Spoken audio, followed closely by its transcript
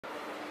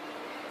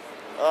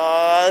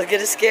Oh, it's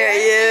gonna scare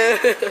you.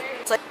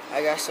 It's like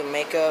I got some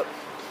makeup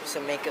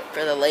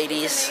for the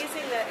ladies. It's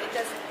amazing that it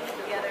doesn't come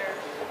together.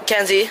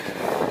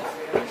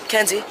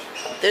 Kenzie,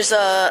 there's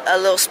a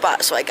little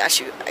spot, so I got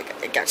you.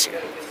 I got you.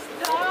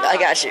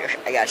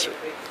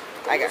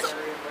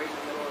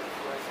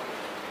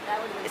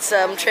 It's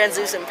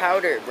translucent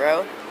powder,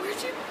 bro.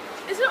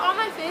 Is it on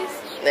my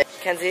face?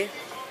 Kenzie,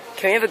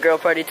 can we have a girl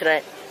party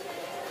tonight?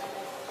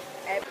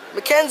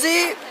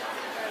 Mackenzie!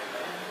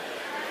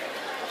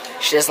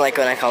 She doesn't like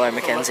when I call her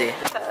Mackenzie.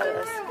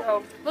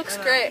 Looks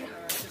great.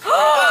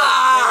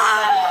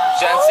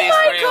 Jency is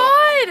real.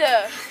 Oh my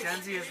god!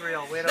 Mackenzie is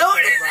real. Wait No, up.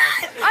 it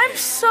isn't! I'm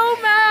so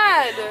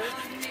mad.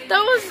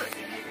 That was...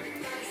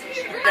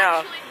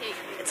 No.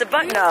 It's a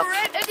button up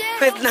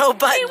with no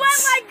buttons. He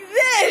went like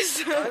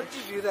this! Why would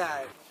you do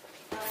that?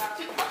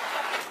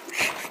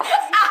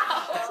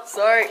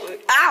 Sorry.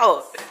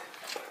 Ow!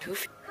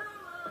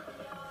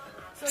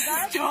 So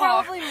that's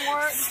probably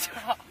more...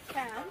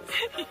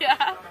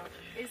 Yeah.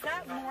 Is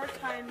that more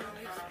time than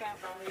you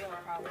spent on real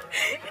probably?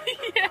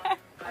 Yeah.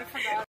 I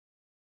forgot.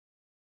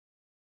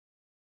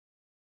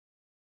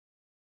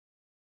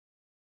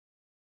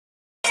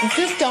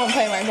 Just don't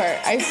play my part,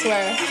 I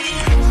swear.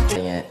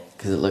 It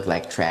because it looked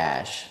like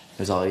trash. It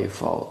was all your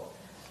fault.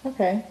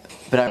 Okay.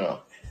 But I don't know.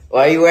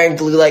 Why are you wearing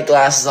blue light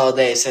glasses all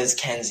day? Says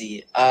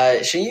Kenzie.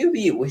 Shouldn't you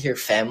be with your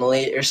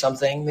family or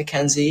something,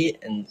 Mackenzie,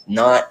 and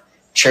not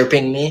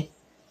chirping me?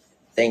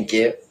 Thank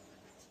you.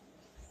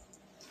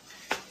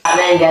 That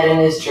man getting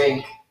his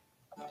drink.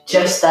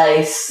 Just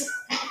ice.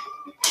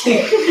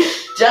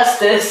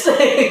 Justice.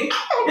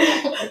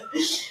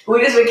 Who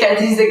does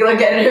Mackenzie Ziegler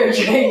getting her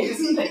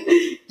drinks?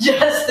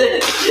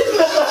 Justice.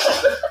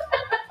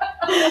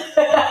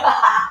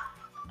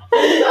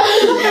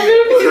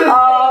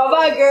 Oh,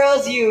 my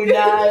girls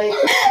unite.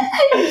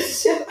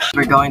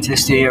 We're going to the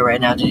studio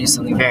right now to do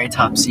something very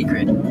top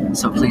secret.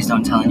 So please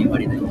don't tell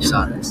anybody that you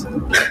saw this.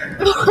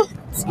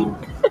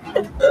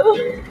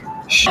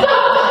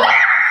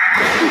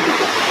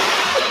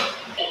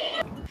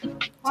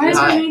 Why is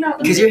my knee not...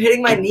 Because you're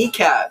hitting my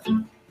kneecap.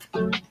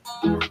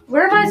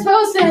 Where am I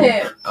supposed to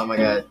hit? Oh my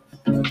god.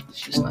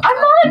 She's not. I'm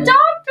not a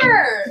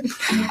doctor!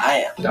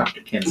 I am.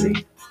 Dr.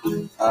 Kenzie.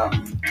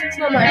 It's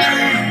not my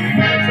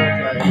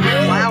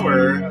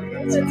Flower.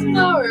 It's a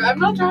flower. I'm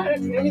not trying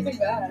to do anything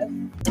bad.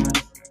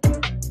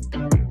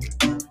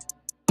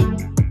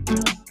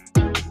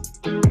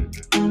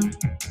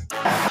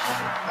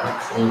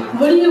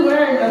 What are you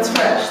wearing that's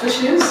fresh? The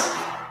shoes?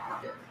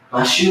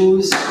 My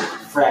shoes,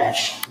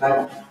 fresh.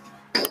 Don't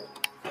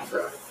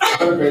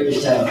break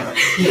your toe. I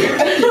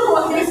don't know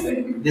why you're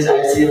saying This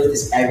I see with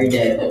this every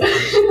day.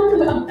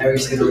 Every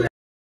single day.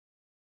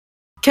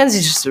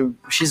 Kenzie's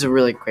she's a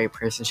really great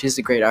person. She's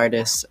a great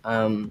artist.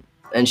 And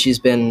she's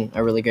been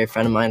a really great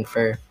friend of mine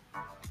for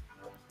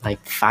like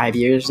 5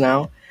 years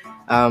now.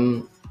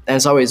 And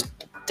it's always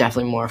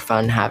definitely more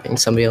fun having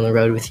somebody on the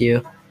road with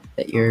you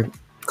that you're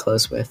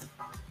close with.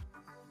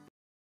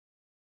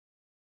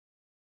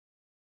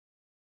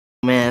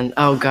 Man,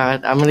 oh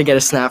god, I'm gonna get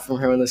a snap from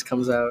her when this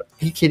comes out.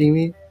 Are you kidding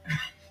me?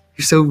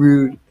 You're so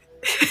rude.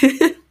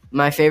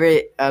 My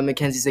favorite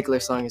Mackenzie Ziegler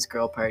song is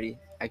Girl Party,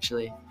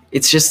 actually.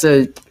 It's just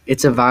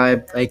it's a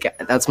vibe, like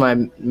that's my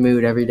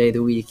mood every day of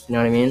the week, you know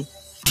what I mean?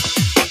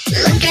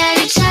 Look at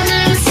each other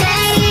and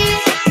say,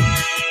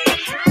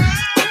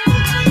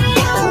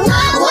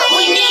 what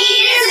we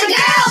need is a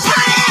girl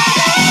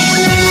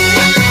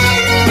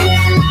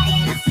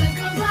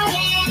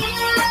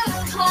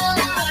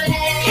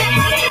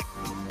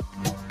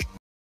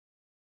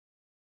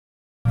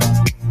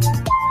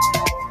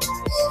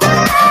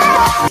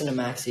Listen to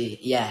Maxie,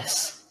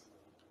 yes.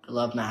 I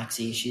love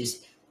Maxie.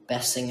 She's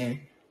best singer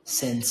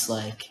since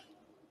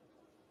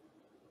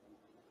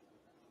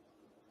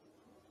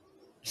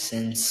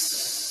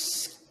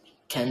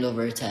Kendall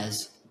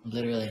Vertez,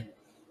 literally.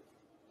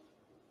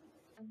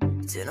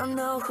 Didn't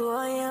know who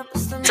I am.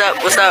 What's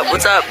up?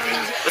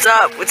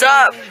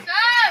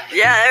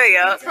 Yeah, there we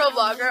go. pro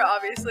vlogger,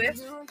 obviously.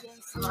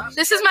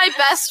 This is my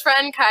best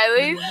friend,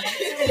 Kylie.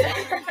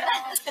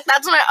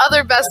 That's my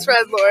other best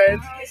friend,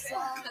 Lauren.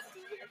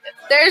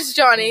 There's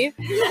Johnny.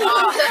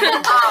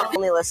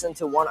 Only listen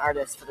to one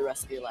artist for the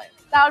rest of your life.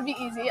 That would be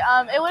easy.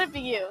 It wouldn't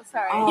be you,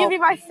 sorry. You'd be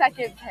my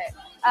second pick.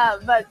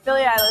 But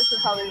Billie Eilish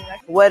would probably be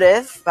next. What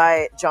If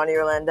by Johnny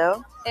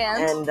Orlando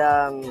And?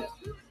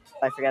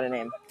 I forgot her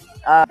name.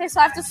 Okay, so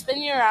I have to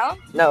spin you around?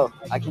 No,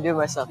 I can do it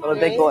myself. I'm a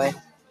big boy.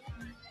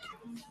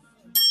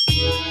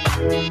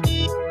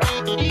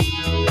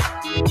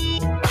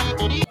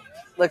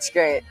 Looks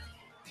great.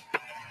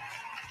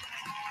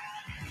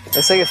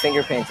 Looks like a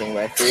finger painting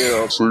by a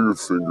 3-year-old.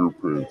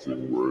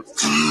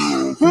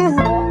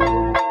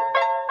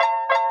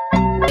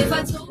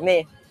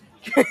 Me.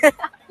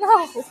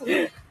 No,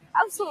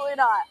 absolutely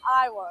not.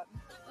 I won.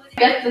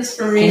 Get this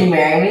for Can me. you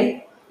marry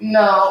me?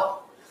 No.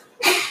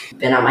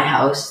 Been at my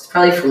house. It's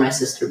probably for my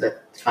sister,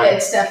 but it's fine.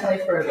 It's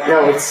definitely for a guy.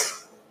 No,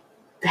 it's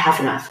half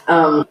and half.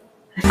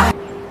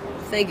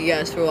 Thank you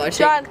guys for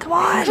watching. John, come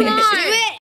on. Come on.